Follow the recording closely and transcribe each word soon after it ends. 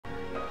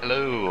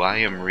Hello, I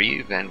am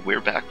Reeve, and we're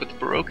back with the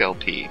Baroque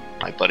LP.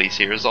 My buddy's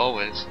here as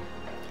always.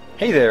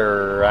 Hey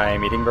there,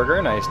 I'm Eating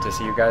Burger. Nice to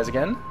see you guys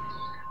again.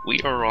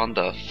 We are on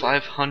the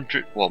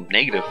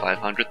negative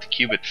 500th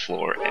qubit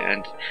floor,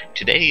 and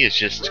today is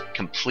just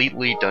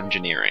completely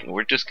dungeoneering.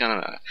 We're just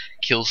gonna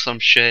kill some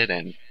shit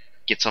and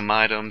get some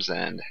items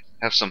and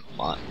have some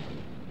fun.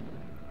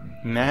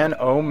 Man,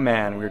 oh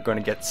man, we're going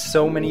to get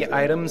so many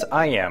items.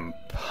 I am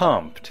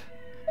pumped.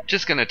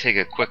 Just gonna take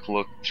a quick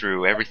look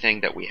through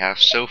everything that we have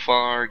so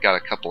far. Got a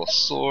couple of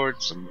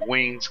swords, some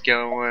wings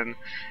going,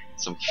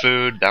 some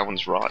food. That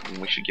one's rotten,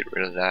 we should get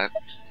rid of that.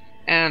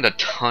 And a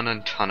ton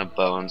of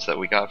bones that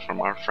we got from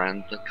our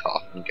friend the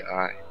Coffin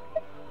Guy.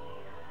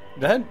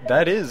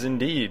 That is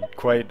indeed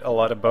quite a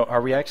lot of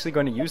Are we actually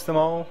going to use them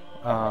all?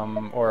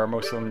 Or are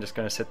most of them just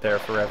going to sit there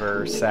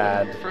forever,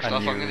 sad, First unused?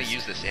 off, I'm gonna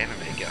use this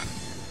anime gun.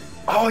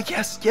 Oh,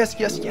 yes.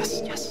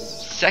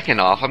 Second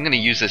off, I'm gonna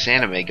use this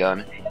anime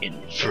gun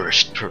in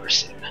first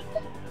person.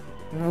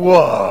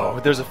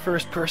 Whoa, there's a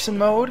first-person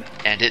mode?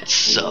 And it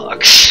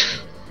sucks.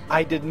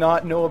 I did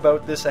not know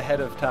about this ahead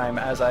of time,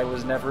 as I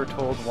was never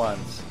told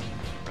once.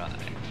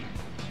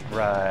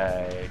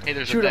 Right. Hey,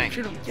 there's shoot a thing.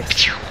 Shoot him,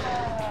 yes.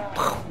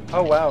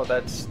 Oh wow,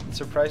 that's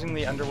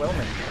surprisingly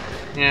underwhelming.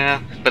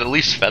 Yeah, but at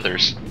least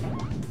feathers.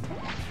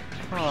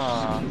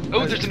 Huh.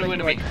 Oh, there's a new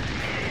enemy.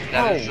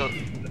 That is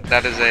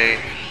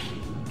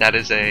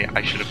a.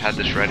 I should have had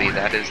this ready.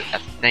 That is a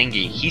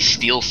thingy. He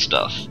steals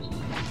stuff.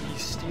 He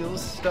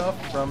steals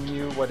stuff from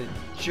you. What a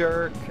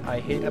jerk! I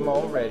hate him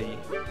already.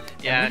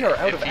 Yeah. And we are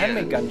out of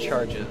anime gun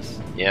charges.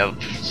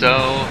 Yep. So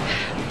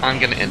I'm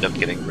gonna end up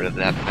getting rid of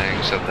that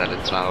thing so that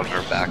it's not on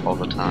our back all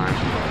the time.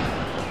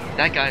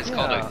 That guy's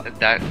called a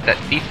that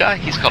thief guy.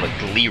 He's called a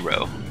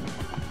Glero.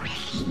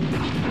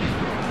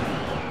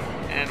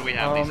 And we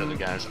have these other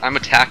guys. I'm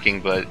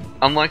attacking, but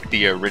unlike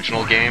the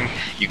original game,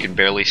 you can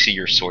barely see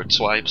your sword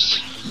swipes,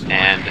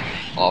 and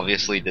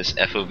obviously this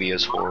FOV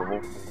is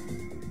horrible.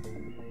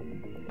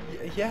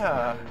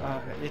 Yeah,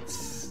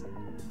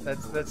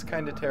 that's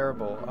kind of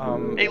terrible.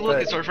 Hey,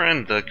 look, it's our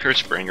friend, the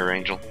Cursebringer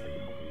Angel.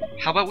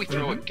 How about we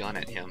throw a gun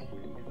at him?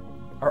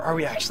 Are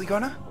we actually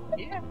gonna?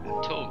 Yeah,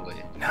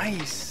 totally.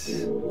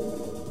 Nice.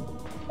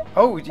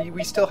 Oh,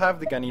 we still have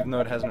the gun even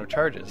though it has no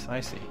charges. I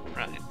see.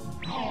 Right.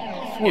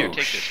 Here, take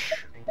this,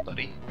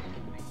 buddy.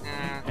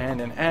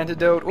 And an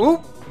antidote.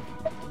 Ooh!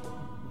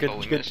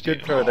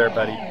 Good throw there,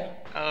 buddy.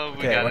 Oh, we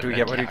okay, got what do we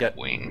get? What do we get?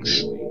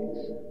 Wings.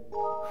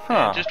 Huh.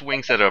 Yeah, just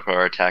wings that up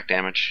our attack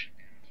damage.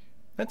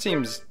 That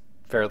seems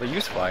fairly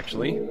useful,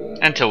 actually.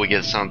 Until we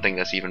get something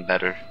that's even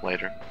better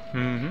later.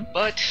 Mm-hmm.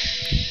 But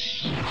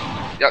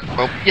yeah,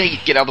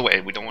 get out of the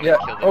way. We don't want to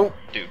kill them,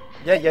 dude.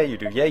 Yeah, you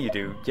do. Yeah, you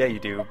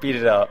do. Beat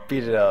it up.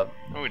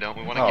 No, we don't.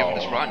 We want to give him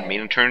this rotten meat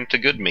and turn to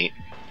good meat,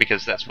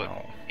 because that's what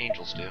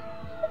angels do,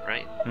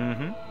 right?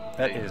 Mm-hmm.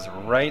 That is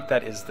right.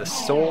 That is the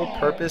sole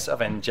purpose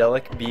of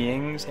angelic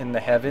beings in the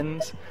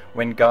heavens.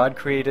 When God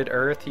created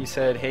Earth, he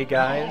said, hey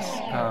guys,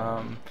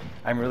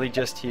 I'm really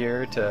just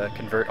here to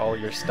convert all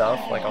your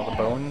stuff, like all the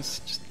bones,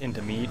 just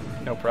into meat.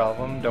 No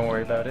problem. Don't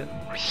worry about it.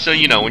 So,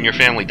 you know, when your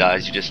family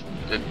dies, you just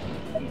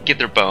get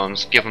their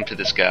bones, give them to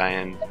this guy,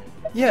 and...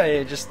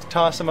 Yeah, just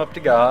toss them up to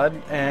God,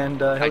 and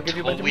he'll give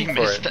you a bunch of meat for it.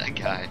 I totally missed that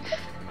guy.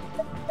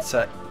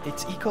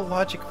 It's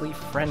ecologically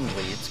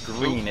friendly. It's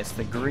green. It's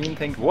the green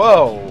thing.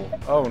 Whoa!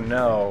 Oh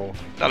no!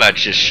 Thought I'd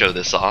just show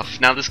this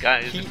off. Now this guy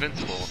is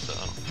invincible, so...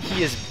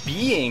 He is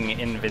being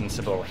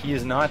invincible. He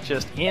is not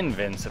just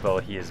invincible.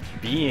 He is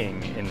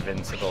being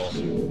invincible.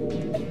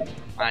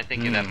 I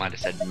think that might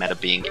have said meta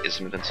being is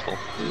invincible.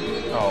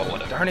 Oh,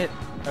 whatever. Darn it!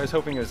 I was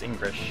hoping it was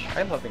English.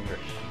 I love English.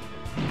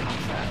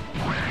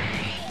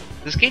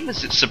 This game is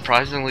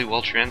surprisingly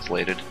well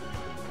translated.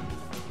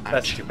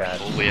 That's too bad.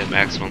 Totally at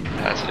maximum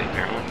capacity,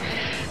 apparently.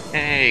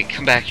 Hey,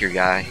 come back here,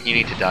 guy. You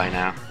need to die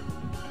now.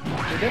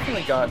 They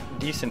definitely got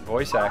decent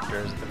voice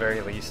actors, at the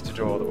very least, to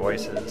do all the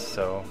voices,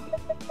 so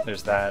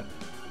there's that.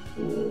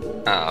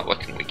 What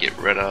can we get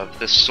rid of?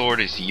 This sword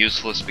is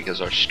useless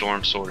because our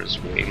storm sword is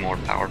way more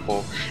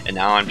powerful, and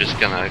now I'm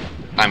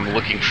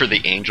looking for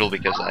the angel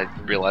because I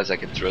realize I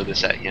can throw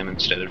this at him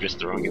instead of just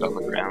throwing it on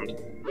the ground.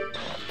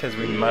 Because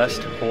we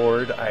must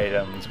hoard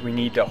items. We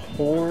need to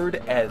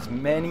hoard as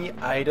many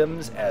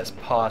items as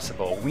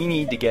possible. We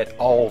need to get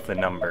all the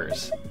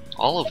numbers.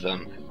 All of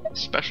them,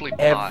 especially pi.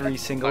 Every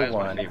single pi is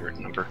one. My favorite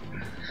number.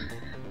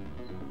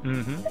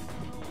 Mm-hmm.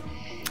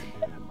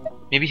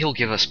 Maybe he'll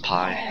give us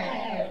pi.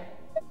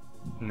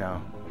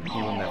 No,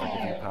 he will never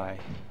give you pi.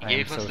 He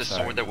gave us the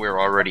sword that we're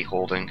already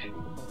holding.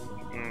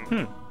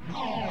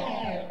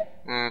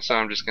 So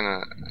I'm just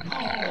gonna...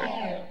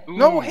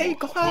 no, hey,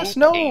 glass,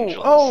 no!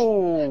 Angels.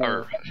 Oh!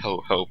 Or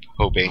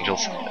hope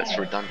angels. That's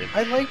redundant.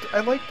 I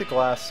liked the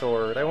glass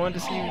sword. I wanted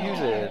to see you use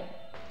it.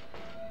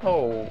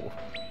 Oh.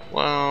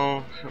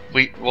 Well,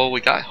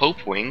 we got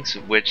hope wings,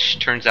 which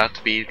turns out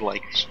to be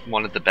like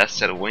one of the best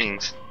set of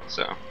wings.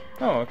 So.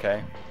 Oh,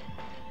 okay.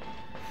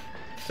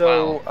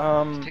 So,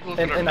 take a look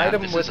at our map.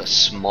 This is a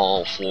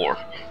small floor.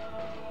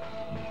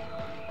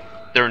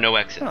 There are no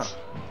exits. Huh.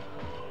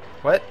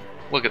 What?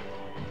 Look at...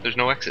 There's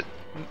no exit.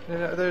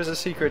 There's a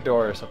secret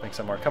door or something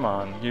somewhere. Come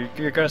on,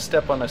 you're gonna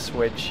step on a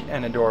switch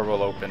and a door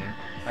will open.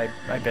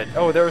 I bet.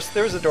 Oh, there's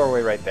a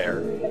doorway right there.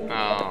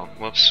 Oh,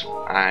 whoops!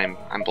 I'm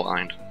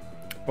blind.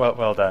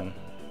 Well done.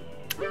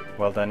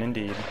 Well done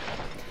indeed.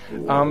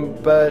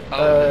 But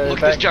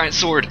look at this giant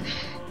sword.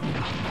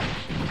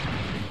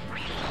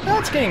 No,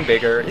 it's getting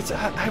bigger. It's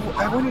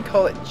I wouldn't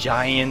call it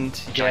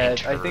giant yet.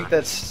 Gianter. I think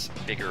that's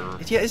Bigger.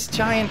 Yeah, it's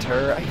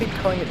gianter. I think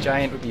calling it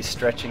giant would be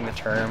stretching the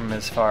term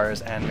as far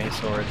as anime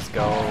swords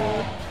go.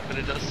 But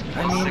it does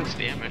I mean, 6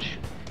 damage.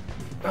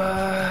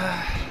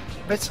 But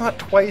it's not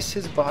twice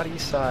his body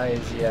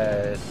size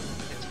yet.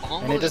 It's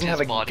almost And it doesn't his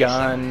have a body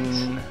gun.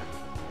 size.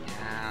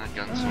 Yeah,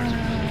 gun swords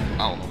are...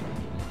 Oh.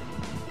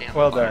 Damn,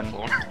 Well fire done.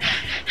 floor.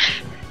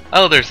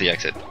 Oh, there's the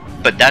exit.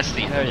 But that's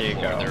the end There of the you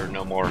floor. go. There are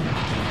no more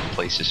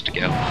places to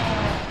go.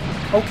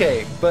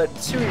 Okay, but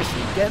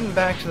seriously, getting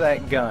back to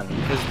that gun,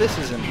 because this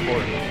is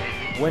important.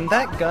 When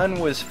that gun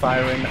was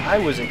firing, I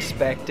was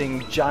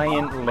expecting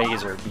giant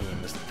laser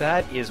beams.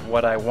 That is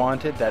what I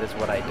wanted, that is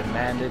what I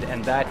demanded,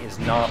 and that is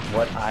not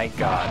what I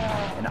got.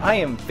 And I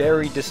am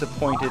very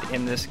disappointed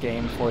in this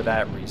game for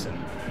that reason.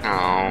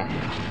 Oh.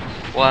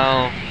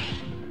 Well,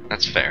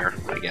 that's fair,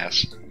 I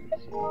guess.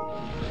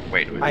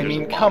 Wait a minute. I there's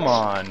mean, a come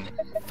box. on.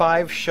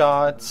 5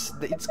 shots,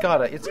 it's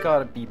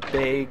gotta be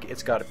big,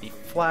 it's gotta be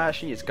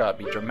flashy, it's gotta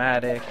be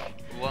dramatic.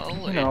 Well,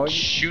 You know, it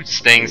shoots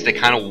things that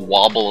kind of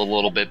wobble a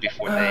little bit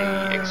before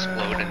they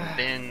explode, and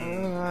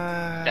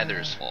then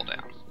feathers fall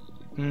down.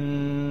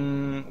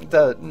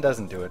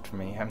 Doesn't do it for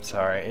me. I'm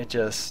sorry. It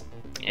just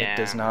Yeah. it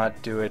does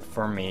not do it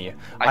for me.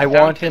 I I found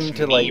want him this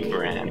to Me like.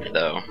 brand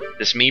though.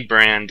 This Me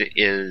brand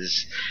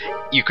is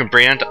you can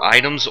brand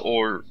items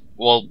or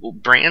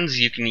brands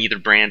you can either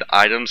brand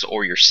items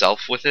or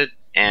yourself with it,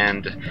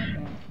 and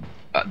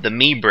the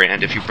Me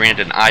brand, if you brand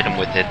an item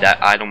with it,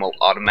 that item will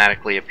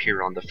automatically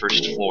appear on the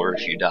first floor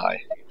if you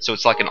die. So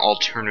it's like an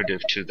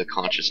alternative to the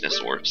consciousness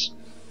orbs.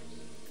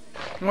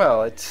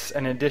 Well, it's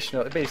an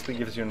additional. It basically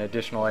gives you an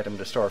additional item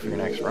to store for your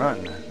next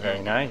run.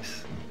 Very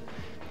nice.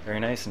 Very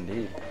nice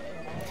indeed.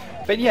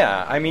 But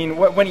yeah, I mean,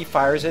 when he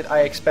fires it,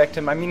 I expect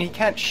him. I mean, he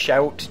can't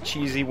shout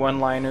cheesy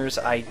one-liners,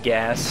 I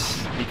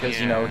guess, because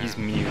you know he's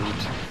mute.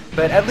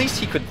 But at least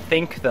he could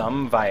think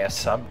them via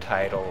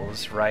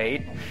subtitles,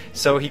 right?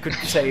 So he could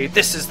say,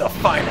 "This is the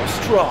final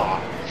straw."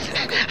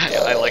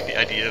 I like the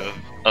idea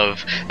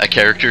of a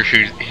character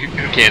who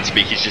can't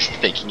speak. He's just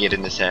thinking it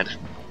in his head.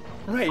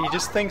 Right, he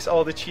just thinks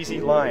all the cheesy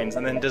lines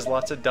and then does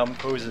lots of dumb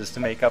poses to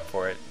make up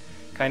for it.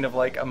 Kind of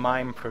like a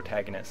mime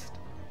protagonist.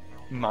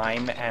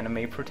 Mime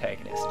anime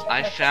protagonist.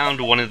 I found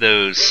one of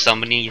those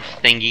summony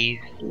thingy,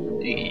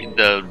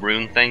 the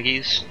rune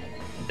thingies,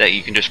 that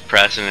you can just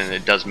press and then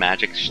it does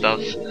magic stuff.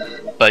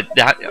 But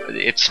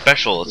it's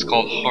special, it's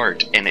called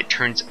Heart, and it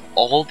turns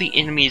all the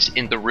enemies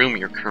in the room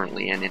you're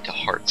currently in into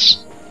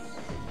hearts.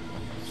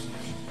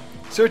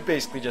 So it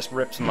basically just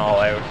rips them all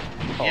out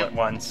all at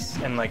once,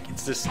 and like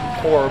it's this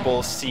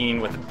horrible scene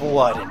with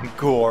blood and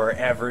gore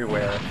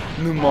everywhere.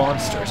 The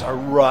monsters are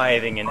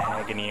writhing in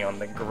agony on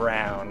the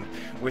ground,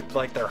 with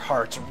like their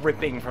hearts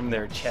ripping from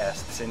their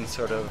chests in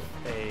sort of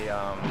a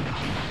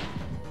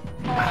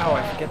wow,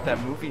 I forget that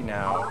movie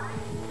now.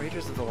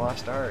 Raiders of the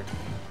Lost Ark.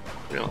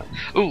 Really?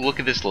 Ooh, look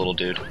at this little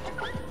dude.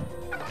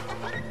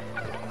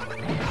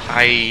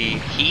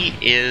 He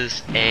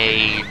is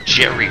a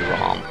Jerry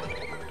ROM.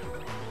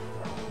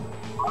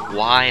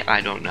 Why,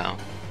 I don't know.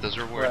 Those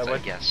are words, I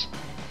guess.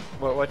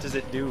 What does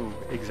it do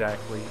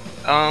exactly?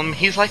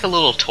 He's like a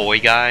little toy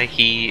guy.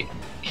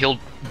 He'll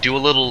do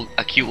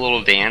a cute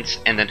little dance,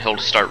 and then he'll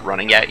start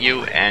running at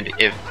you. And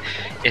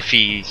if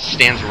he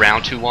stands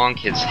around too long,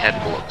 his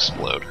head will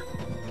explode,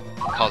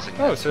 causing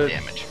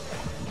damage.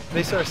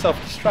 They sort of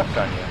self-destruct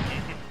on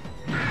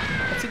you.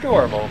 That's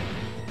adorable.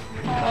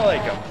 I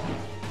like him.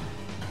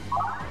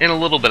 In a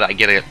little bit, I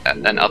get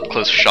an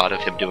up-close shot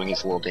of him doing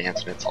his little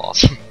dance, and it's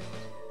awesome.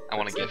 I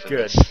want to give him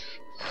good. this.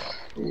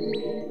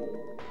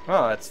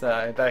 Oh, it's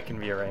that can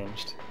be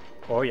arranged.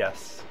 Oh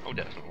yes. Oh,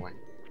 definitely.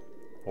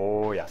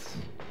 Oh yes.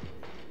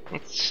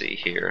 Let's see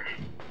here.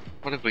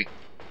 What have we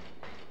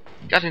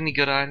got? Any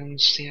good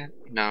items yet?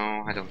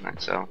 No, I don't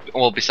think so.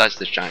 Well, besides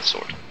this giant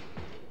sword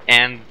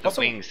and the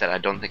Also, wings that I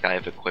don't think I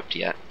have equipped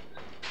yet.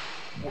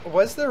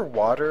 Was there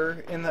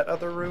water in that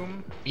other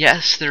room?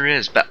 Yes, there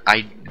is, but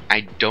I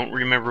don't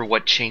remember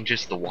what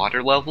changes the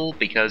water level,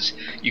 because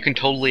you can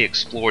totally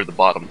explore the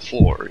bottom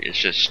floor. It's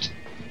just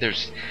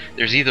there's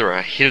either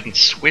a hidden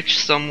switch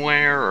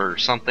somewhere or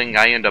something.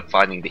 I end up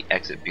finding the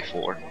exit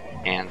before,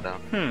 and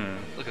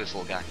look at this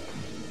little guy.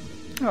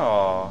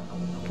 Oh,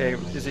 okay.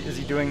 Is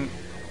he doing?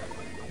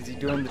 Is he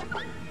doing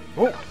the?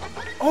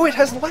 Oh, it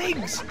has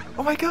legs!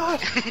 Oh my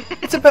God!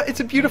 It's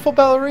a beautiful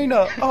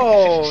ballerina.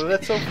 Oh,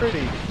 that's so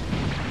pretty.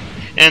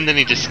 And then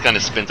he just kind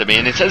of spins at me,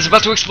 and it says it's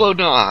about to explode.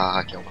 No,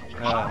 I killed him.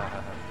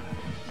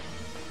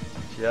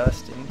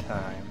 Just in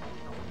time.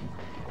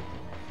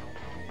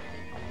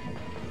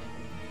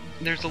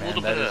 There's a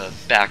little bit of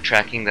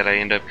backtracking that I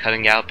end up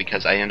cutting out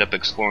because I end up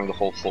exploring the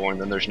whole floor, and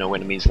then there's no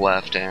enemies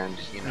left, and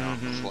you know,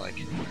 it's like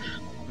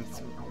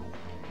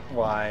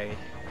Why?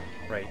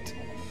 Right.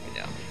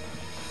 Yeah.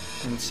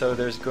 And so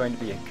there's going to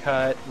be a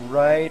cut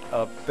right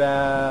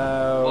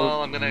about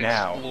Well, I'm gonna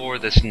now. explore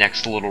this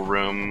next little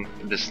room,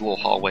 this little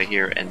hallway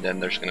here, and then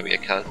there's gonna be a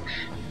cut.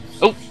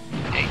 Oh!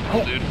 Hey,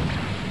 cool dude.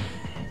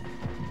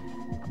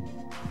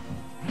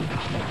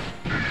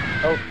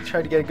 Oh,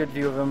 tried to get a good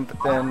view of him, but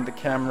then the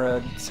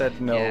camera said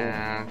no.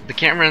 Yeah, the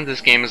camera in this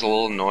game is a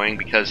little annoying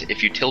because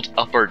if you tilt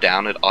up or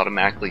down, it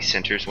automatically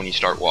centers when you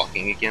start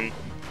walking again.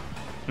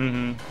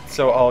 Mm-hmm.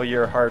 So all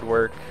your hard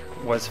work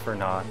was for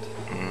naught.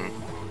 Mm.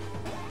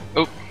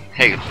 Oh,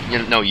 hey,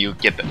 no, you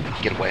get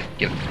away,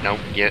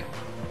 get.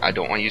 I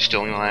don't want you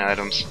stealing my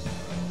items.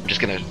 I'm just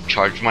gonna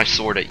charge my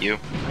sword at you.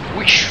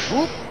 Whoosh!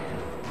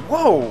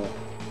 Whoa!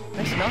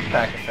 Nice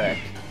knockback effect.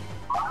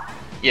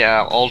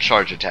 Yeah, all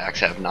charge attacks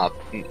have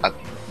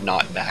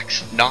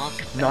knockbacks.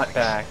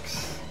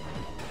 Knockbacks.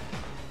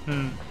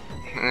 Hmm.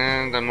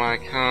 And I'm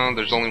like,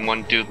 there's only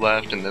one dude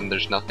left, and then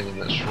there's nothing in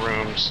this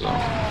room, so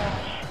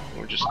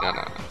we're just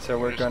gonna. So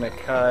we're gonna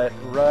cut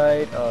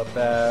right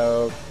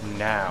about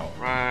now.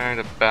 Right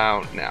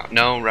about now.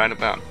 No, right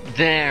about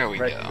there we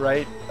go.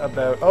 Right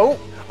about.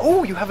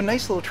 Oh! You have a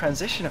nice little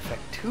transition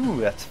effect too.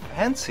 That's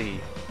fancy.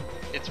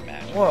 It's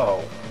magic.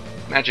 Whoa.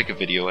 Magic of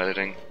video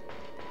editing.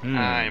 Hmm.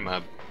 I'm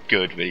a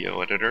good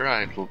video editor,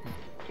 I'd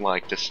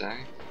like to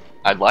say.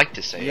 I'd like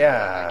to say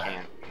Yeah. it, but I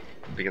can't.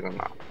 Because I'm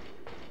not.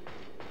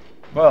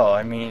 Well,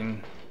 I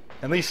mean,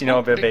 at least you know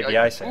about Baby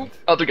I Icing.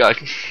 Other guy.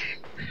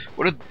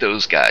 What are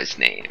those guys'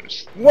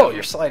 names? Whoa,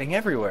 you're sliding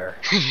everywhere.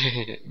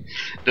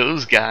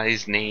 Those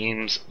guys'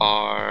 names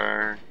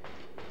are...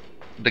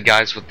 The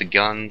guys with the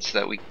guns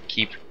that we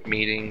keep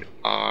meeting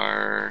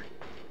are...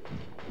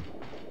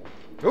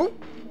 Ooh.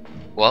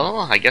 Well,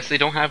 I guess they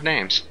don't have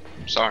names.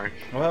 Sorry.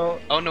 Well.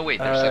 Oh no, wait,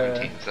 they're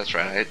 17s. That's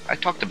right. I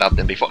talked about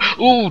them before.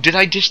 Ooh, did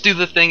I just do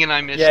the thing and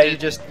I missed Yeah,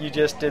 it? you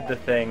just did the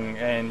thing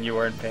and you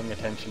weren't paying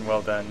attention.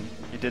 Well done.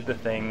 You did the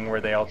thing where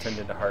they all turned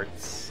into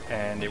hearts,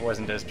 and it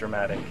wasn't as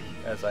dramatic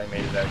as I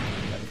made it out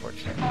to be,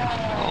 unfortunately.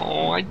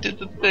 Oh, I did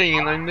the thing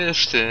and I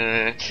missed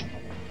it.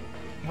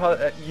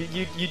 Well,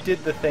 you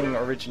did the thing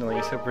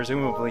originally, so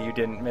presumably you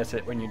didn't miss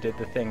it when you did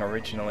the thing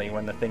originally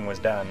when the thing was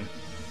done.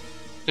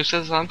 Who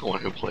says I'm the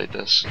one who played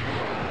this?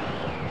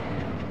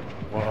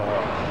 Whoa!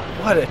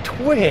 What a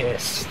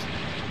twist!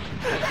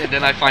 And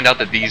then I find out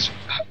that these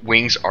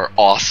wings are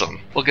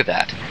awesome. Look at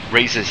that.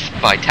 Raises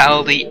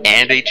vitality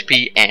and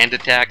HP and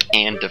attack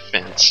and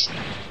defense.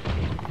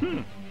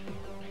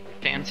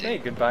 Fancy. Hey,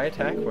 goodbye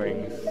attack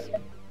wings.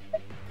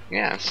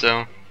 Yeah,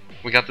 so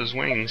we got those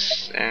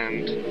wings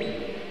and...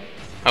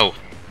 Oh,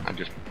 I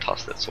just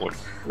tossed that sword.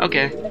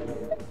 Okay,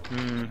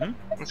 Mm-hmm.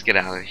 let's get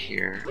out of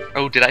here.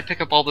 Oh, did I pick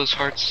up all those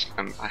hearts?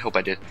 I hope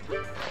I did.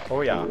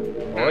 Oh yeah.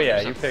 Oh yeah,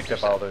 you picked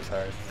up all those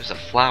hearts. There's a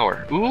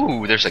flower.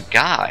 Ooh, there's a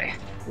guy.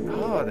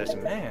 Oh, there's a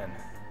man.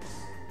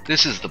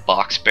 This is the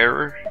box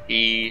bearer.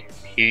 He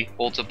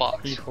holds a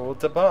box. He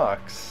holds a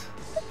box.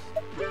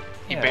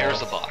 He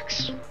bears a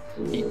box.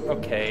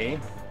 Okay.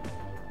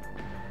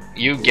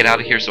 You get out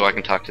of here so I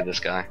can talk to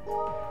this guy.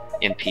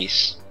 In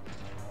peace.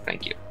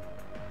 Thank you.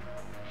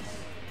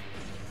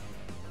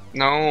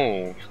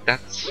 No,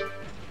 that's...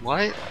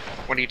 What?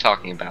 What are you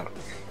talking about?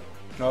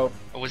 Nope.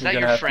 Was You're that gonna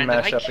your have to friend? Did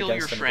mash I up kill your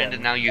against him friend again.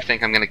 and now you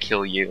think I'm gonna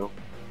kill you?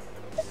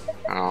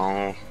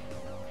 Oh.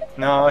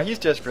 No, he's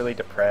just really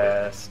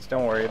depressed.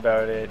 Don't worry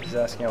about it. He's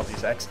asking all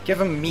these Give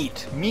him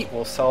meat. Meat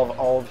will solve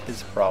all of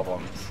his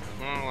problems.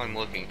 Well, I'm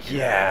looking.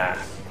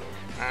 Yeah.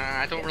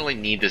 I don't really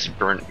need this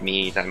burnt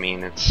meat. I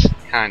mean, it's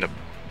kind of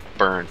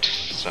burnt,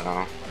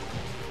 so...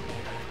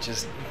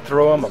 Just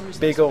throw him a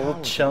big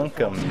old chunk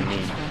of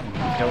meat.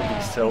 He'll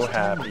be so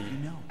happy.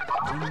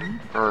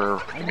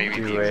 Or maybe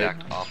Do the it.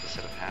 exact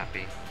opposite of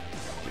happy.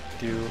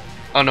 Do.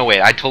 Oh no,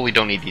 wait, I totally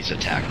don't need these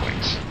attack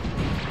wings.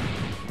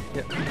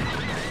 Yep.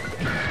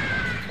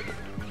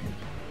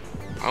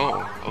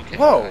 Oh, okay.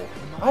 Whoa!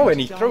 Oh, and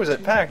he throws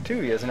it back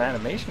too. He has an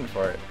animation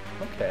for it.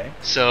 Okay.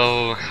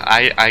 So,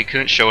 I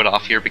couldn't show it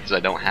off here because I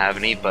don't have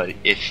any, but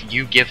if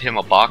you give him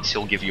a box,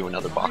 he'll give you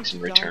another box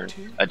in return.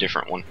 A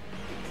different one.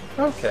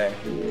 Okay.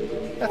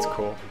 That's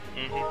cool.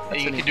 And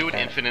That's you a can do it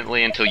neat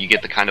infinitely until you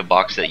get the kind of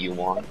box that you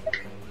want.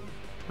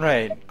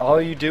 Right.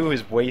 All you do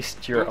is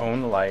waste your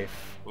own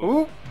life.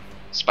 Ooh!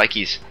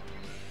 Spikies.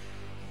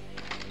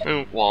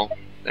 Oh, well,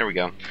 there we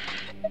go.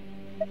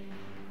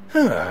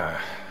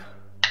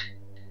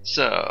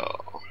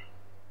 So,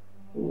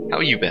 how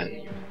you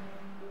been?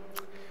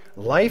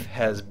 Life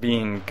has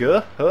been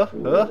good.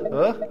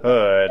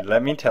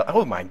 Let me tell.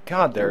 Oh my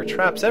God, there are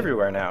traps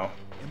everywhere now.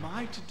 Am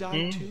I to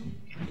die too?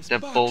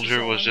 That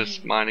Bulger was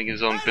just minding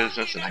his own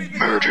business and I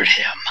murdered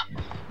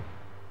him.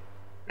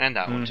 And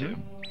that one too.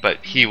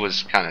 But he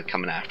was kind of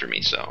coming after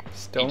me, so he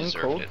Stone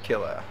deserved cold it.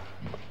 killer.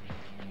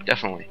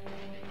 Definitely.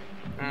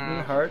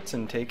 Eating hearts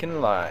and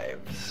taking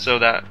lives. So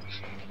that...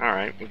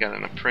 Alright, we got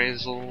an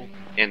appraisal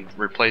in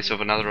replace of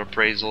another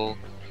appraisal.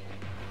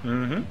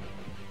 Mm-hmm.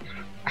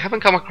 I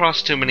haven't come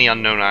across too many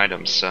unknown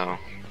items, so...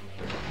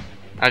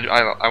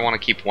 I want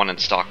to keep one in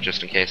stock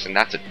just in case, and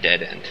that's a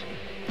dead end.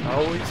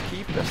 Always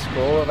keep the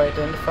scroll of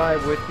identify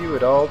with you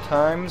at all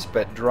times,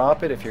 but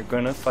drop it if you're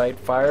gonna fight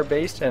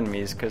fire-based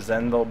enemies, because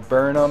then they'll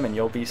burn them and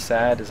you'll be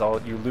sad as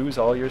you lose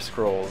all your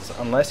scrolls.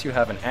 Unless you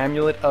have an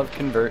amulet of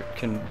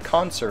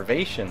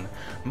conservation.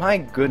 My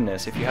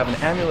goodness, if you have an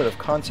amulet of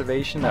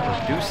conservation,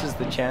 that reduces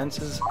the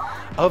chances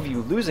of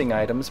you losing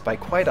items by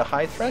quite a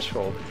high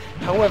threshold.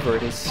 However,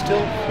 it is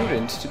still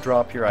prudent to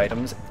drop your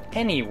items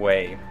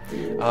anyway,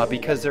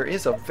 because there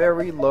is a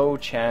very low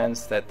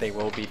chance that they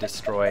will be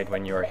destroyed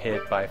when you're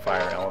hit by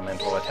fire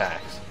elemental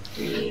attacks.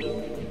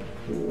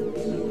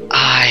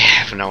 I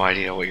have no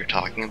idea what you're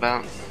talking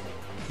about.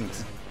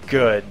 It's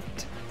good.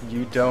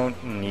 You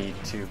don't need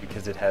to,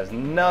 because it has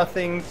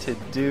nothing to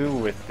do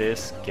with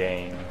this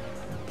game.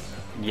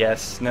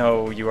 Yes,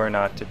 no, you are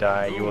not to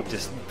die. You will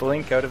just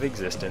blink out of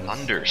existence.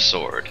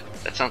 Undersword.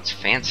 That sounds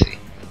fancy.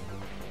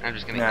 I'm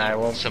just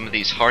gonna eat some of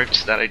these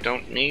hearts that I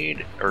don't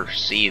need, or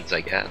seeds, I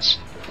guess.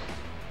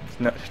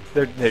 No,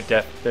 they're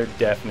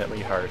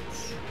definitely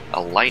hearts. A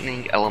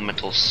lightning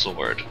elemental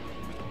sword.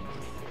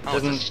 Oh,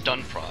 it's a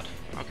stun prod.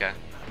 Okay.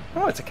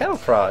 Oh, it's a cattle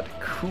prod.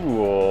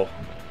 Cool.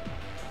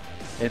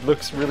 It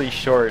looks really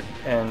short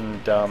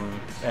and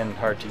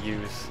hard to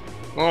use.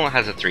 Well, it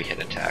has a 3-hit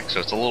attack, so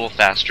it's a little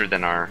faster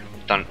than our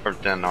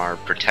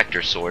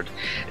protector sword.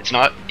 It's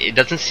not. It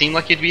doesn't seem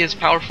like it'd be as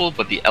powerful,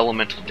 but the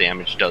elemental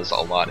damage does a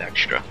lot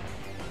extra.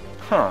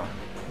 Huh.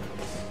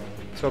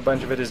 So a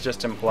bunch of it is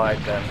just implied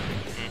then.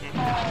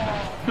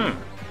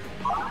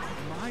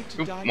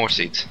 Oop, more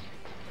seeds.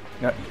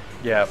 No,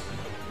 yeah.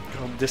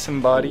 Little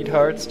disembodied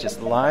hearts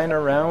just lying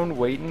around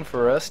waiting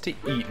for us to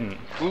eat 'em.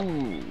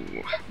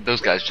 Ooh,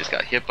 those guys just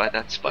got hit by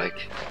that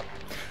spike.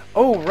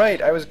 Oh,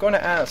 right, I was going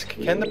to ask,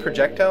 can the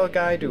projectile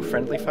guy do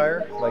friendly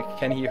fire? Like,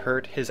 can he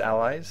hurt his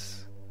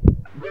allies?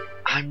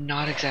 I'm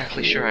not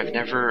exactly sure. I've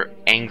never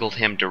angled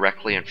him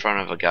directly in front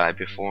of a guy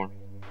before.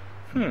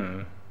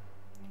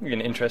 Be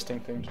an interesting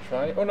thing to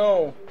try. Oh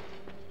no!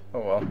 Oh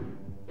well.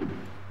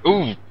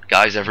 Ooh,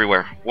 guys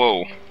everywhere.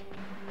 Whoa.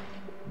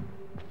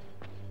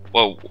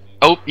 Whoa.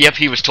 Oh, yep,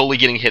 he was totally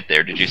getting hit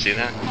there. Did you see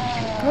that?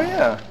 Oh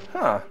yeah.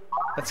 Huh.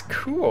 That's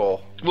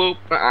cool. Whoa.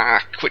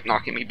 Quit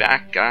knocking me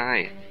back,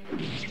 guy.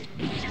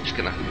 Just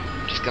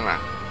gonna.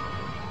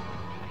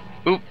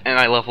 Oop, and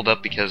I leveled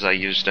up because I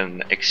used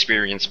an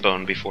experience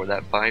bone before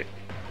that fight.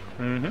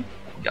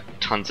 Got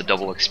tons of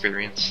double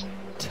experience.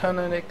 Ton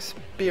of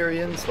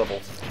experience, level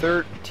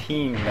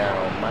 13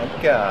 now, my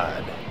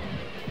god.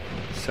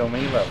 So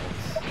many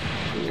levels.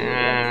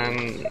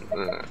 And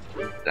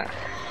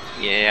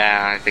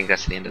yeah, I think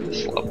that's the end of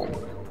this level.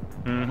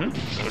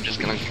 So we're just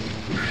gonna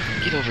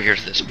get over here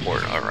to this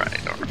port. Alright.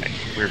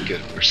 We're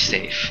good, we're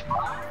safe.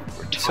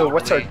 So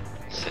what's our...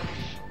 safe.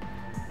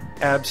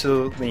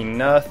 Absolutely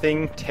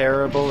nothing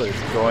terrible is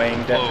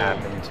going to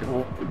happen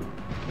to...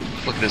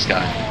 Look at this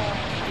guy.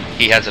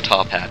 He has a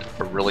top hat,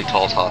 a really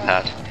tall top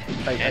hat.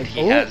 And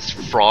he has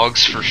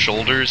frogs for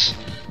shoulders,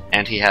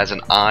 and he has an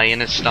eye in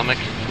his stomach,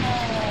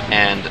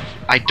 and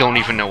I don't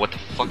even know what the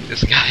fuck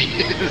this guy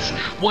is.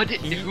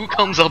 Who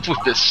comes up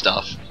with this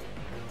stuff?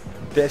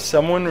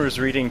 Someone was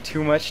reading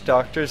too much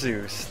Dr.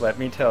 Zeus, let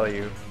me tell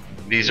you.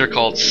 These are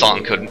called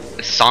Sonkunpons.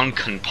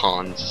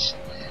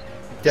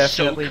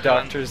 Definitely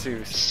Dr.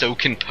 Zeus.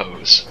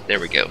 Sokenpose. There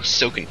we go,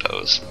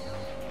 Sokenpose.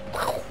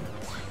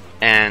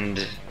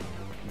 And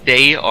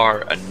they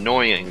are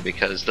annoying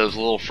because those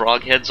little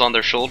frog heads on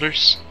their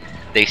shoulders,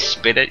 they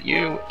spit at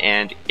you,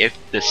 and if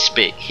the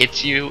spit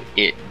hits you,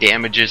 it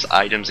damages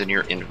items in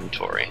your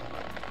inventory.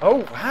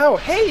 Oh wow,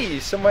 hey!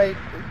 So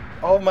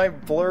all my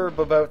blurb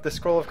about the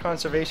Scroll of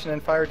Conservation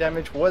and fire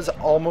damage was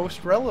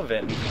almost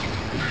relevant.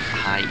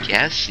 I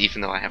guess,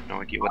 even though I have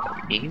no idea what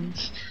that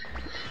means.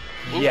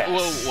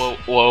 Yes.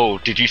 Whoa,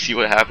 did you see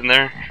what happened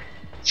there?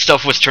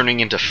 Stuff was turning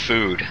into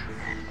food.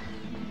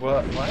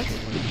 What?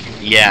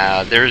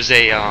 Yeah, there's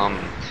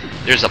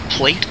a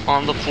plate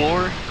on the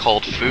floor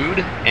called food,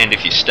 and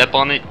if you step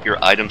on it, your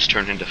items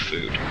turn into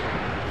food.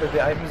 Are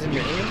the items in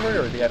your inventory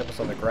or the items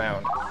on the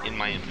ground? In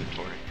my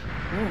inventory.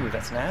 Ooh,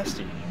 that's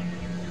nasty.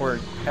 Or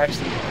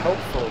actually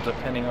helpful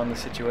depending on the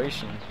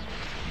situation.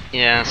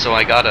 Yeah, so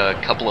I got a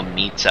couple of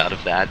meats out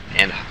of that,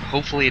 and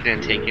hopefully it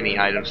didn't take any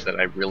items that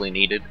I really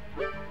needed.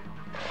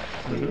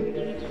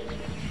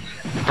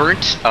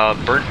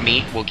 Burnt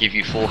meat will give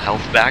you full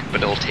health back,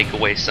 but it'll take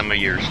away some of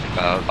your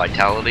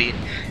vitality.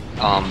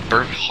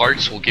 Burnt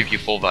hearts will give you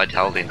full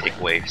vitality and take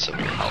away some of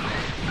your health.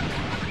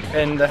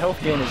 And the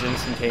health gain is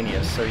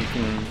instantaneous, so you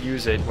can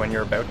use it when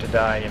you're about to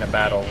die in a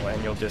battle,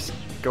 and you'll just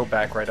go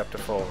back right up to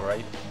full,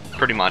 right?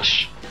 Pretty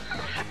much.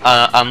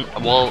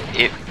 Well,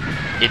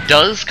 it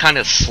does kind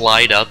of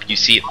slide up. You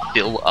see it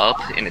fill up,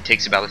 and it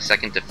takes about a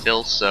second to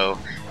fill, so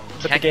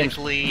but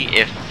technically,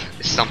 if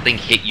something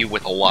hit you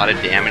with a lot of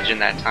damage in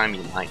that time,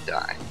 you might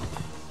die.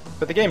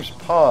 But the game's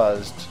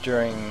paused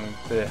during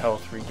the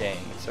health regain,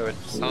 so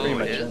it's pretty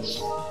much...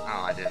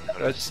 Oh, I didn't notice.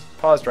 So it's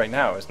paused right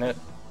now, isn't it?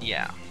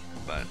 Yeah,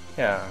 but...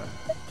 Yeah.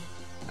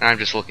 I'm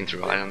just looking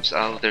through items.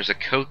 Oh, there's a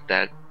coat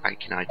that I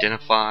can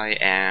identify,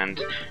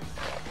 and...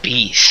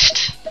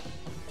 Beast!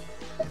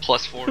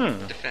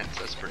 +4 defense,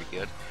 that's pretty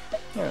good.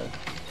 Yeah.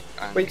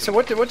 Wait, so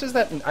what does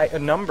that a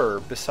number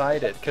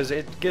beside it? Because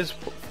it gives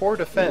 4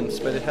 defense,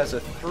 but it has a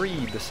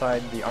 3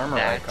 beside the armor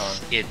icon.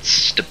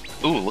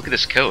 Ooh, look at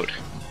this code.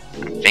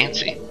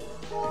 Fancy.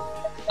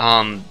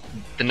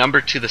 The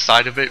number to the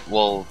side of it,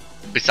 well,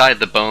 beside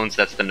the bones,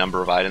 that's the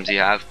number of items you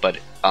have, but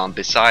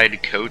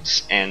beside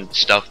coats and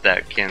stuff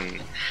that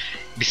can...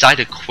 Beside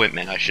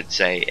equipment, I should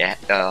say,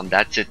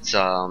 that's its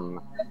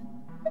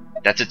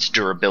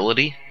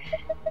durability.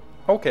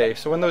 Okay,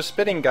 so when those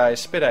spitting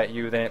guys spit at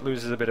you, then it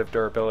loses a bit of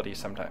durability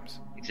sometimes.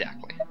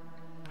 Exactly.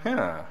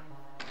 Huh.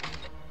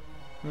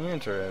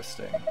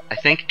 Interesting. I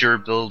think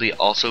durability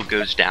also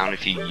goes down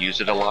if you use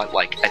it a lot.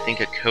 Like, I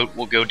think a coat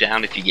will go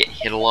down if you get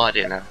hit a lot,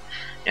 and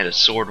a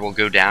sword will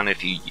go down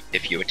if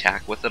you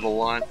attack with it a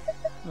lot.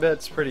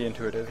 That's pretty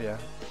intuitive, yeah.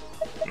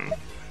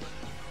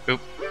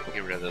 Oop,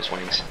 get rid of those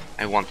wings.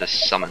 I want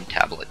this summon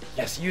tablet.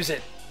 Yes, use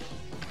it!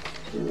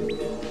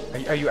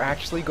 Are you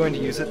actually going to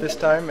use it this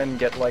time and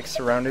get, like,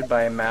 surrounded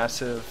by a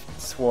massive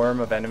swarm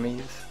of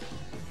enemies?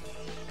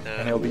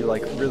 And it'll be,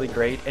 like, really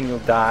great, and you'll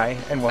die,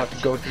 and we'll have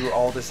to go through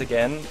all this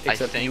again,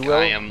 except you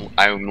will?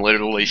 I'm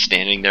literally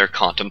standing there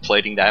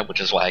contemplating that, which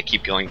is why I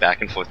keep going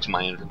back and forth to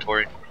my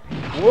inventory.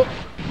 Whoop!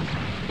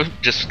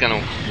 Just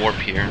gonna warp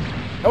here.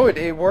 Oh,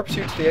 it warps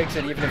you to the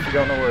exit even if you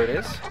don't know where it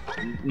is?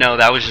 No,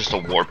 that was just a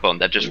warp bone.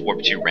 That just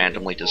warps you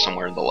randomly to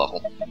somewhere in the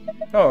level.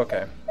 Oh,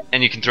 okay.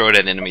 And you can throw it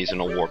at enemies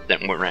and it'll warp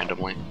them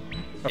randomly.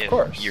 Of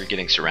course. You're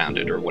getting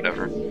surrounded or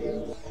whatever.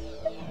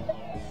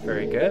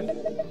 Very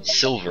good.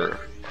 Silver.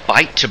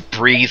 Bite to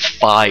breathe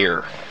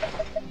fire.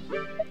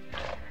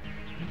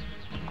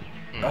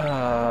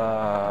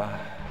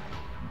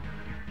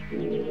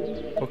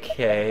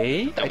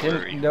 Okay. I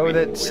didn't know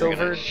that silver...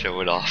 We're gonna show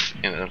it off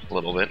in a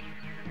little bit.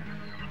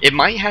 It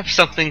might have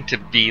something to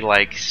be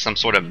like some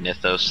sort of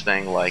mythos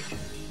thing, like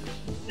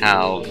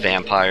how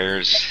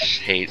vampires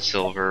hate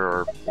silver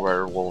or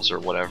werewolves or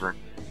whatever.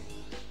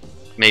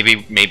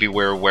 Maybe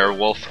we're a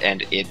werewolf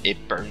and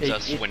it burns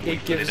us when we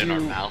put it in our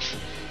mouth.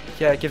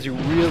 Yeah, it gives you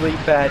really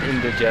bad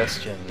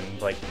indigestion,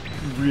 like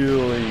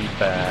really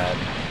bad.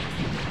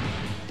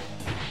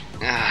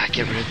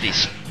 Get rid of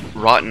these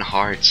rotten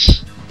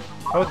hearts.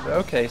 Oh,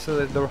 okay,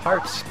 so the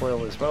hearts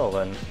spoil as well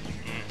then.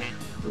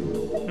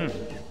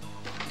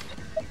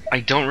 I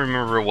don't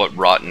remember what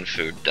rotten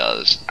food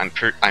does. I'm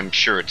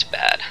sure it's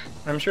bad.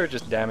 I'm sure it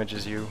just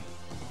damages you.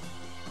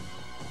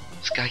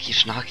 This guy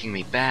keeps knocking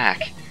me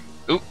back.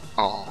 Oop!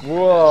 Oh.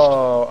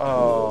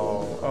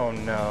 Whoa! Oh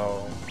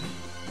no!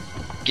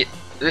 Get!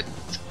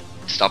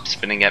 Stop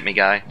spinning at me,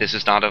 guy. This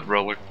is not a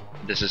roller.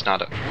 This is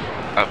not a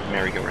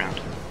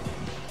merry-go-round.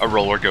 A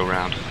roller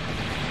go-round.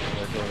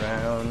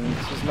 Round.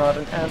 This is not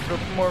an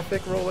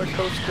anthropomorphic roller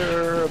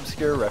coaster.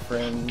 Obscure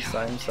reference.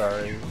 I'm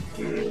sorry.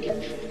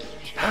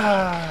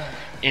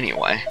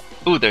 Anyway,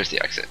 ooh, there's the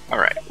exit. All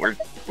right, we're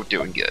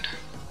doing good.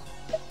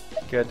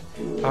 Good.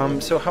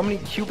 So how many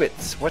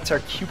cubits? What's our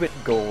cubit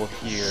goal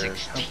here?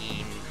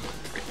 1600.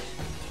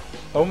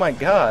 Oh my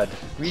God!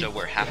 So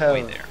we're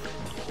halfway there.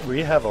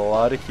 We have a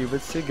lot of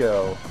cubits to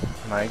go.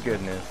 My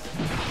goodness.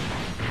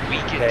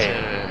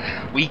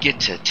 We get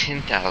to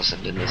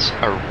 10,000 in this,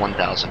 or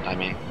 1,000. I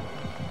mean,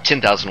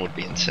 10,000 would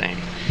be insane.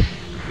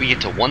 We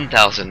get to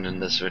 1,000 in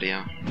this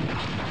video.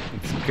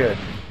 It's good.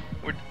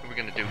 We're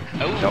gonna do.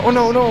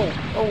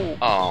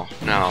 Oh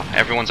no!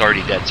 Everyone's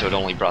already dead, so it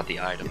only brought the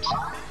items.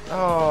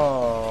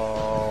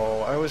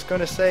 Oh, I was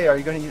gonna say, are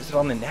you gonna use it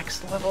on the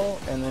next level,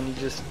 and then you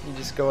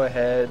just go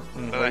ahead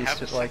and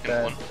waste it like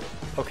that?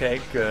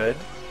 Okay, good.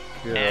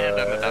 Good. And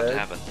I'm about to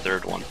have a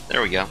third one.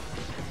 There we go.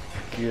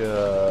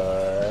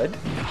 Good.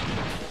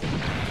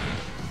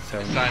 So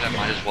I decided I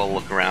might as well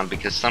look around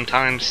because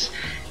sometimes.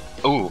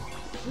 Ooh.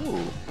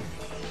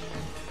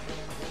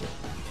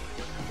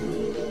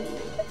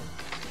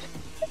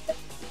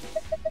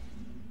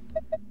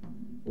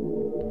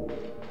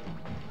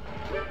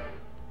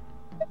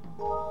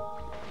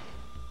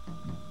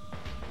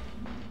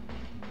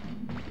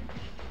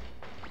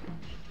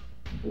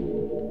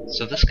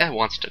 So this guy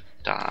wants to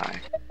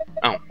die.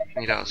 Oh,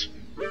 he does.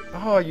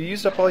 Oh, you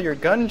used up all your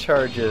gun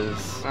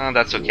charges. Oh,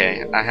 that's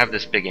okay. I have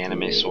this big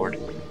anime sword.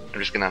 I'm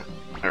just gonna...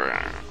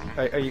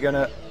 Are you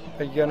gonna...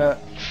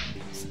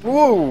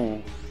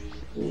 Woo!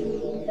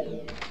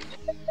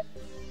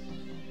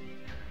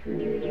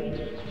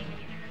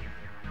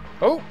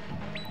 Oh!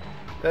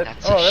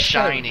 That's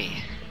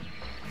shiny.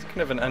 It's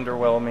kind of an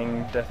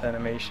underwhelming death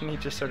animation. He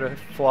just sort of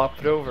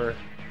flopped over.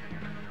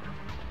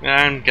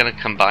 I'm gonna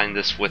combine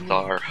this with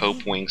our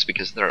hope wings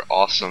because they're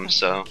awesome,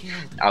 so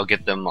I'll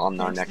get them on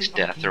our next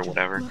death or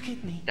whatever.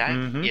 That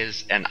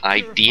is an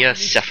idea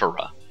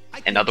Sephira.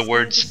 In other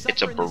words,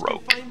 it's a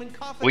Baroque.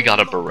 We got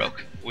a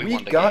Baroque.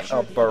 We got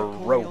a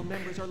Baroque.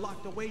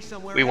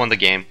 We won the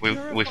game.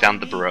 We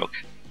found the Baroque.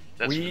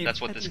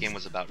 That's what this game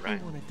was about, right?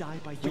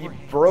 We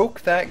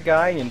broke that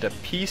guy into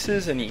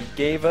pieces and he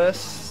gave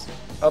us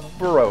a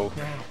Baroque.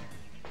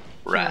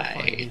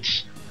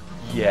 Right.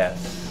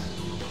 Yes.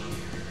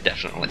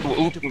 Definitely.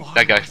 Ooh,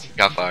 that guy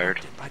got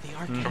fired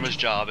from his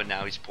job and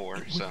now he's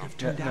poor, so...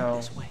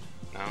 No.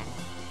 No?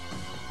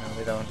 No,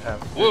 they don't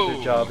have. Whoa.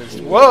 Their job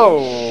is.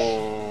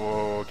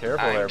 Whoa!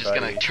 Careful there, I'm just buddy.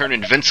 gonna turn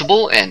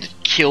invincible and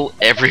kill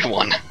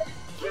everyone.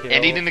 Kill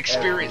And eat an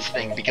experience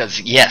everything. thing because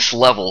yes,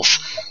 levels.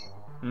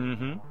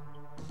 Mm-hmm.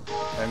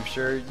 I'm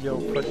sure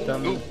you'll put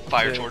them. Ooh,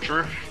 fire to...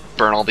 torturer.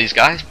 Burn all these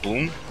guys.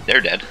 Boom.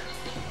 They're dead.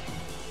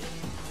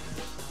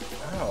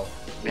 Wow.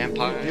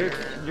 Vampire.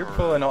 You're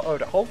pulling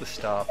all the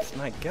stops.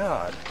 My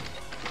God.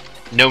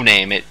 No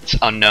name. It's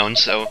unknown.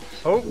 So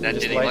Oh, that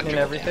just did lightning electrical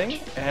everything,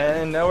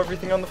 and now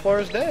everything on the floor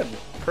is dead.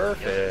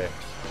 Perfect.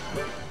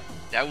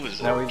 that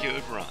was Now a we-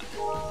 good run.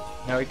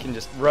 Now we can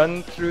just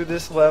run through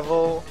this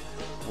level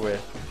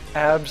with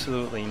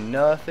absolutely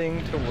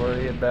nothing to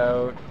worry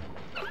about.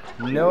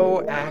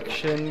 No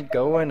action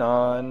going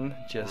on,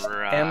 just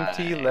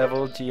empty Right.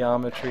 level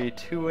geometry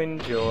to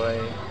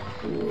enjoy.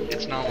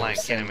 It's not like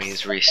Sense.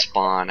 enemies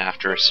respawn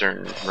after a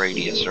certain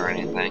radius or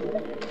anything.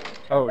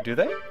 Oh, do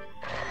they?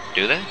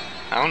 Do they?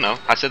 I don't know.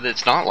 I said that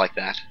it's not like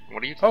that.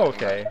 What are you Oh,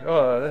 talking okay.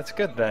 Oh, that's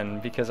good then,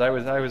 because I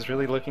was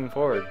really looking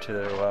forward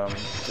to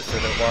just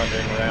sort of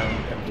wandering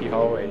around empty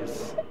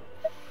hallways.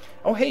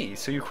 Oh, hey,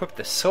 so you equipped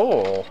the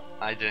soul. about?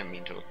 I didn't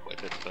mean to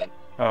equip it, but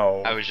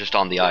Oh, I was just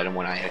on the item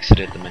when I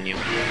exited the menu.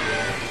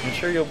 I'm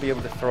sure you'll be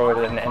able to throw it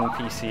at an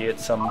NPC at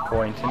some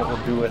point, and it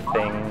will do a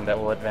thing that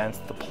will advance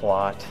the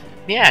plot.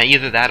 Yeah,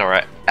 either that or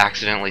I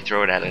accidentally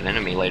throw it at an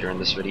enemy later in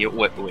this video.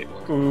 Wait.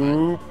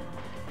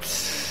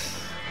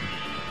 Oops.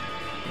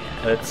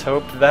 Let's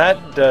hope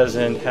that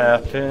doesn't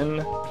happen.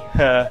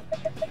 Ha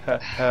ha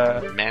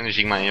ha.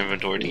 Managing my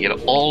inventory to get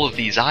all of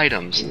these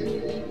items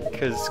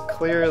Because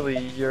clearly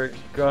you're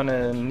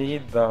gonna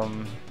need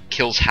them.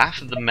 kills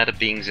half of the meta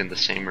beings in the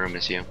same room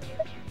as you.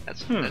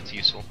 That's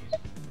useful.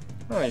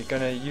 Oh, you're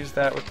gonna use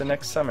that with the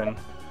next summon.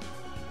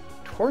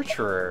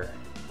 Torturer.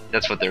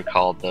 That's what they're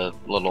called, the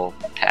little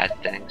pad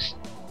things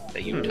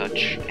that you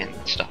touch and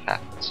stuff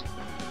happens.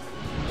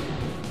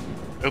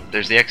 Oh,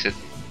 there's the exit.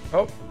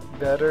 Oh,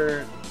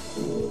 better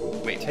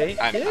Wait, take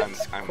I'm it?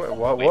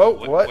 Whoa, wait, whoa,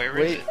 what? what? Where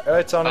is Wait, it?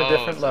 it's on a Oh,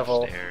 different it's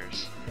level.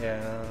 upstairs.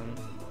 Yeah.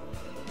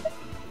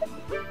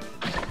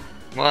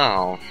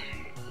 Well,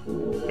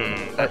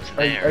 that's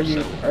there. Are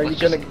you so are you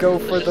let's gonna just- go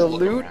let's for just the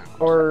look loot around.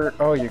 or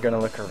oh you're gonna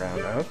look around?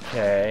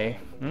 Okay.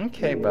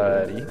 Okay,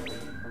 buddy.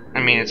 I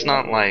mean, it's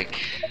not like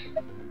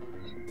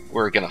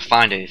we're gonna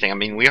find anything. I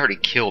mean, we already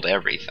killed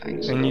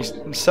everything. So. And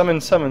you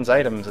summons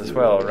items as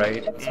well,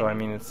 right? So I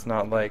mean, it's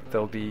not like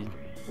there'll be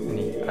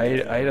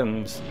any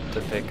items to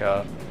pick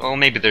up. Well,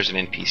 maybe there's an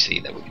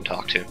NPC that we can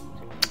talk to.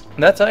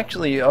 That's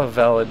actually a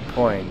valid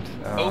point.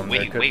 Oh,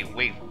 there could-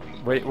 wait.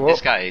 Wait, whoa.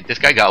 This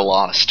guy got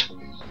lost.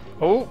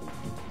 Oh.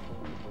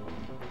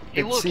 Hey,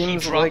 It look, he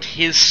seems dropped like-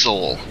 his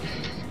soul.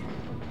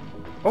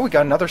 Oh, we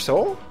got another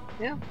soul?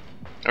 Yeah,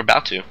 or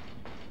about to.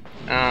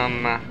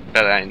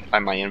 But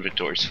my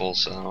inventory's full,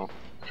 so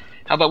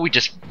how about we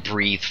just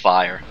breathe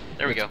fire?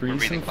 There we go. We're Breathe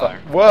breathing some fire.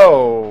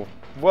 Whoa!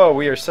 Whoa,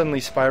 we are suddenly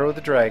Spyro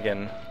the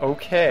Dragon.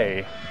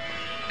 Okay.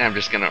 And I'm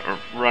just gonna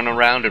run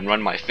around and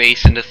run my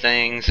face into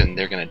things, and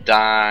they're gonna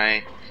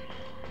die.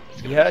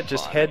 It's gonna Yeah, be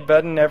just fun.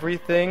 headbutting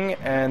everything,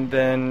 and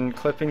then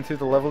clipping through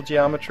the level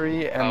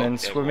geometry, and Oh, then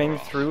okay, swimming we're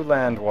off. through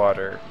land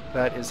water.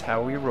 That is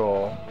how we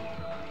roll.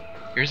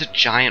 Here's a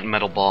giant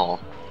metal ball.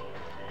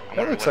 I That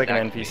wonder looks what like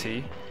an could be.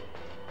 NPC.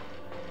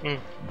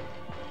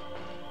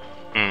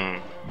 Hmm.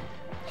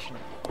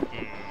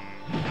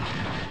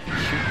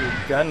 Shoot your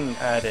gun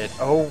at it.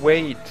 Oh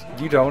wait,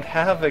 you don't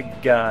have a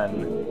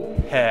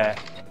gun. Heh.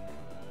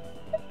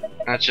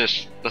 Let's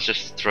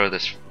just throw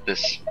this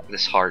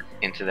heart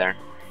into there.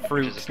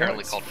 Fruit. Which is apparently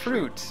No, it's called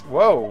fruit.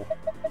 Whoa.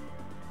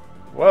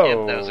 Whoa.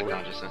 Yeah, that was a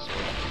consciousness.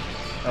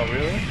 Oh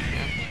really?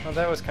 Yeah. Oh,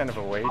 that was kind of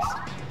a waste.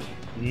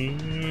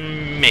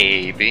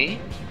 Maybe.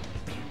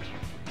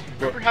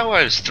 Remember how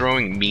I was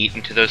throwing meat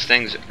into those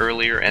things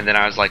earlier, and then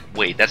I was like,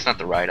 wait, that's not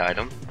the right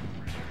item?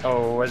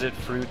 Oh, was it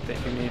fruit that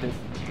you needed?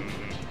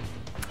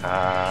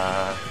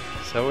 Ah,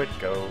 so it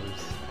goes.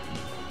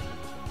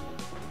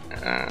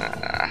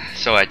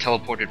 So I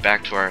teleported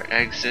back to our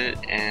exit,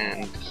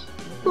 and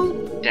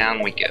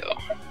down we go.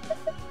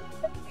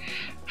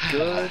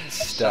 Good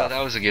So stuff.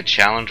 that was a good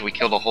challenge. We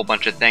killed a whole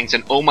bunch of things,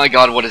 and oh my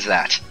god, what is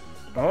that?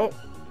 Oh,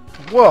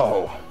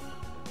 whoa!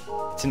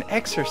 It's an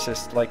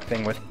exorcist-like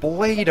thing with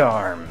blade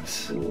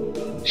arms.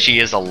 She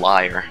is a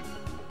liar.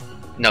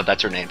 No,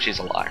 that's her name. She's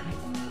a liar.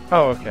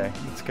 Oh, okay,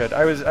 that's good.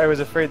 I was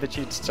afraid that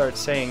she'd start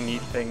saying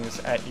neat things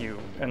at you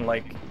and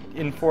like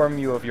inform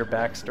you of your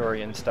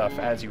backstory and stuff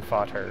as you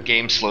fought her.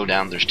 Game, slow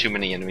down. There's too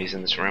many enemies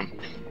in this room.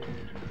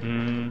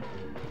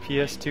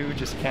 PS2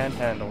 just can't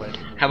handle it.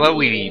 How about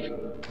we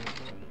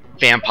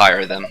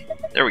vampire them?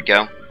 There we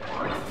go.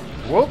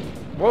 Whoa,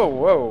 whoa,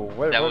 whoa!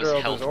 What, That what was are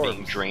all health those orbs?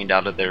 being drained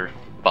out of their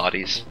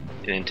bodies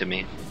and into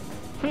me.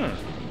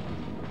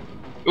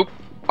 Oop!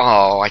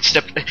 Oh,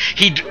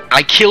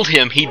 I killed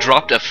him. He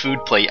dropped a food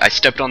plate. I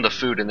stepped on the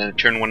food and then it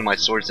turned one of my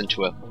swords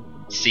into a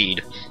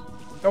seed.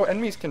 Oh,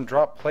 enemies can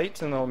drop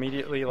plates and they'll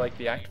immediately like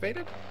be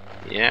activated?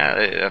 Yeah,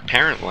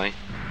 apparently.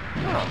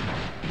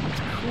 Oh, that's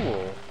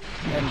cool.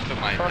 And But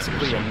my-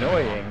 possibly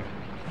annoying.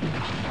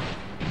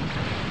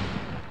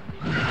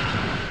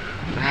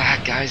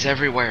 guys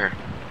everywhere.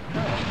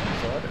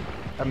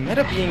 A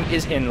meta being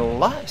is in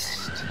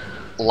lust.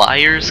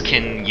 Liars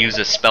can use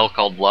a spell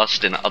called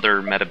Lust, and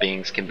other meta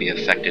beings can be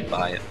affected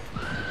by it.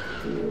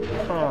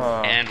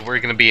 Huh. And we're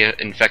gonna be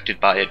infected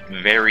by it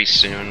very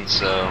soon,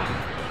 so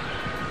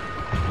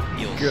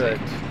you'll Good.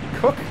 see.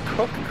 Cook.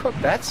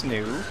 That's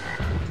new.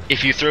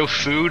 If you throw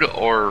food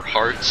or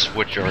hearts,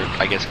 which are,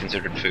 I guess,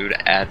 considered food,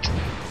 at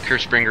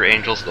Cursebringer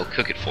angels, they'll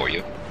cook it for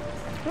you.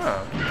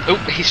 Huh. Oh,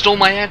 he stole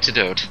my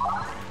antidote.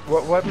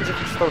 What happens if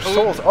you throw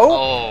souls?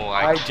 Oh!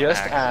 I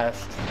just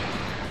asked.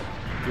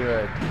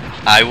 Good.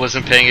 I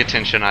wasn't paying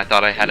attention. I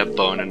thought I had a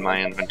bone in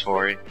my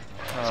inventory.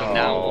 So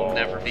now we'll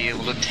never be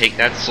able to take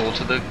that soul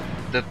to the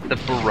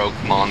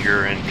Baroque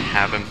monger and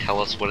have him tell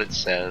us what it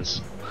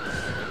says.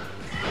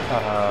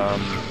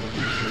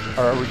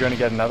 Are we going to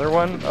get another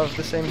one of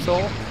the same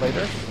soul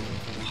later?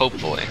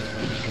 Hopefully.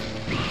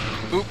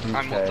 Oop, Okay.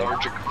 I'm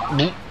lethargic.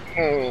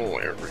 Oh,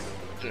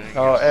 everything.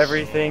 Oh,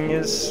 everything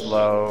is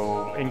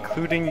slow,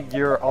 including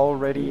your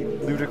already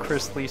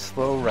ludicrously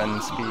slow run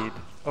speed.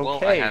 Okay.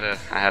 Well, I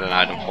had an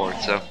item for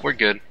it, so we're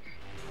good.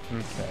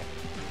 Okay.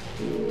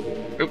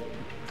 Oop.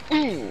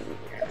 Ooh.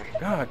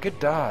 Ah, good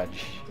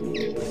dodge.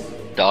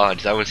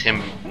 Dodge, that was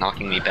him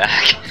knocking me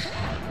back.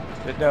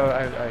 But no,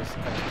 I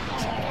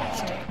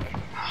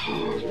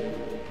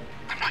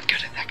I'm not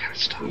good at that kind of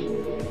stuff.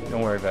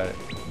 don't worry about it.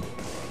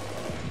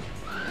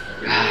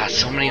 Ah,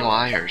 so many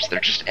liars. They're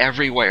just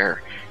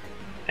everywhere.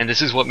 And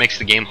this is what makes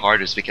the game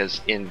hard, is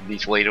because in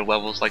these later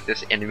levels like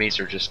this, enemies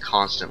are just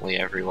constantly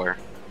everywhere.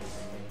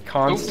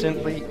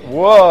 Constantly.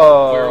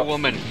 Whoa! We're a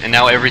woman, and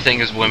now everything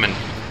is women.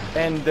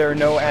 And there are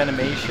no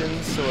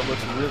animations, so it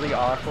looks really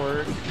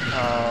awkward.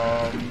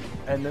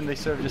 And then they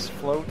sort of just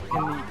float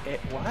in the air.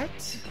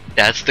 What?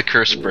 That's the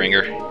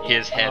Cursebringer.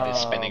 His head is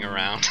spinning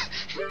around.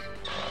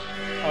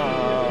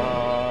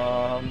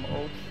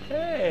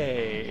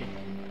 Okay.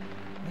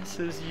 This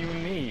is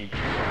unique.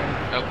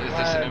 Oh, is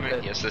this an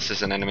enemy? Yes, this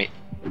is an enemy.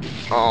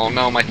 Oh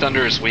no, my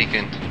thunder is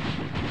weakened.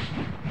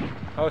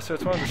 Oh, so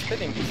it's one of the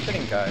spinning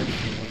guys.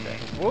 Okay.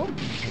 Whoop!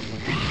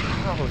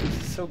 Wow, this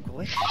is so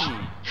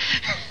glitchy.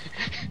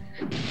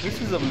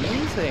 This is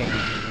amazing.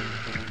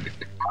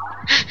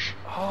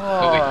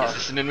 Oh wait, is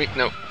this an enemy?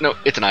 No,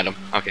 it's an item.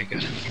 Okay,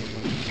 good.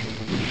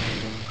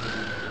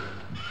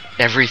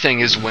 Everything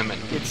is women.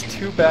 It's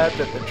too bad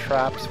that the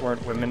traps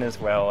weren't women as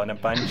well, and a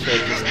bunch of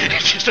just...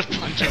 It's just a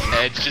bunch of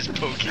heads just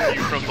poking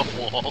you from the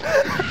wall.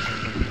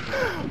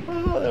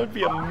 Oh, that would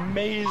be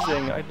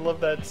amazing. I'd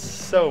love that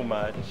so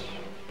much.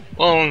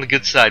 Well, on the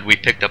good side, we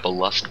picked up a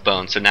lust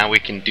bone, so now we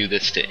can do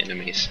this to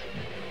enemies.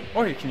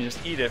 Or you can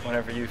just eat it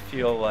whenever you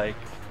feel like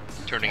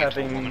Turning into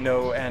a having woman.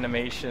 no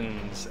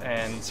animations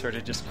and sort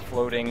of just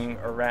floating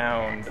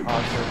around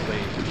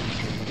awkwardly,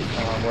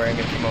 wearing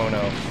a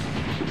kimono.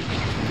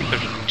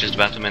 Just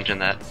about to mention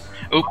that.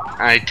 Oop,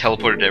 I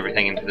teleported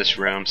everything into this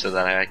room so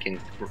that I can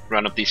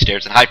run up these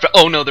stairs and hide from—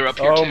 oh no, they're up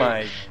here too! Oh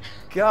my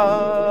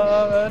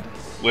god!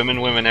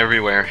 Women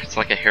everywhere. It's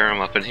like a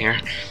harem up in here.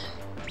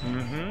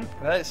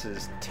 This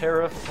is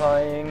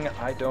terrifying.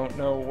 I don't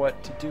know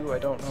what to do. I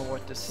don't know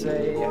what to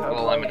say. How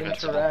do I'm I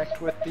invincible.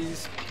 interact with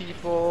these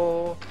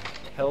people?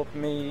 Help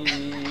me.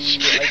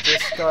 I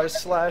just gotta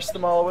slash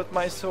them all with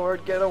my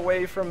sword. Get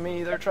away from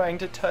me. They're trying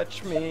to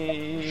touch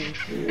me.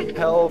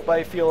 Help.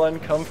 I feel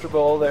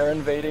uncomfortable. They're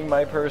invading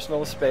my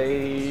personal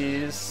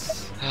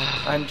space.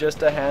 I'm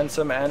just a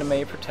handsome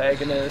anime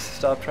protagonist.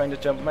 Stop trying to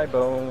jump my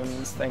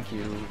bones. Thank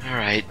you.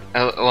 Alright,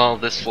 well,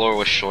 this floor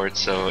was short,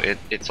 so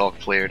it's all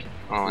cleared.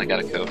 Oh, I got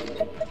a coat.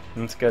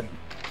 That's good.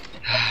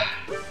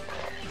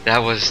 That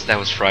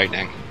was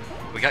frightening.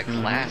 We got a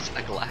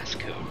glass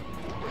coat.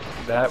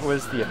 That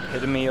was the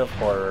epitome of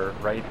horror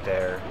right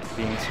there.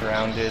 Being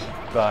surrounded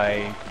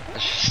by...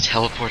 Let's just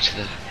teleport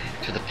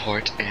to the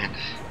port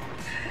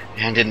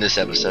and in this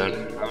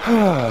episode.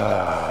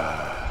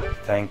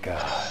 Thank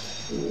God.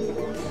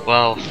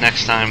 Well,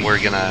 next time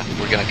we're gonna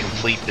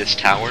complete this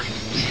tower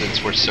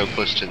since we're so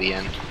close to the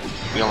end.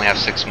 We only have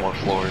 6 more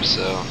floors,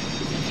 so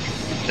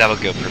that'll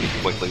go pretty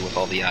quickly with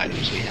all the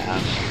items we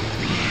have.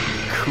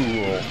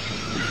 Cool.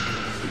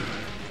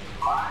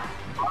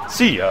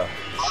 See ya.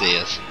 See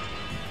us.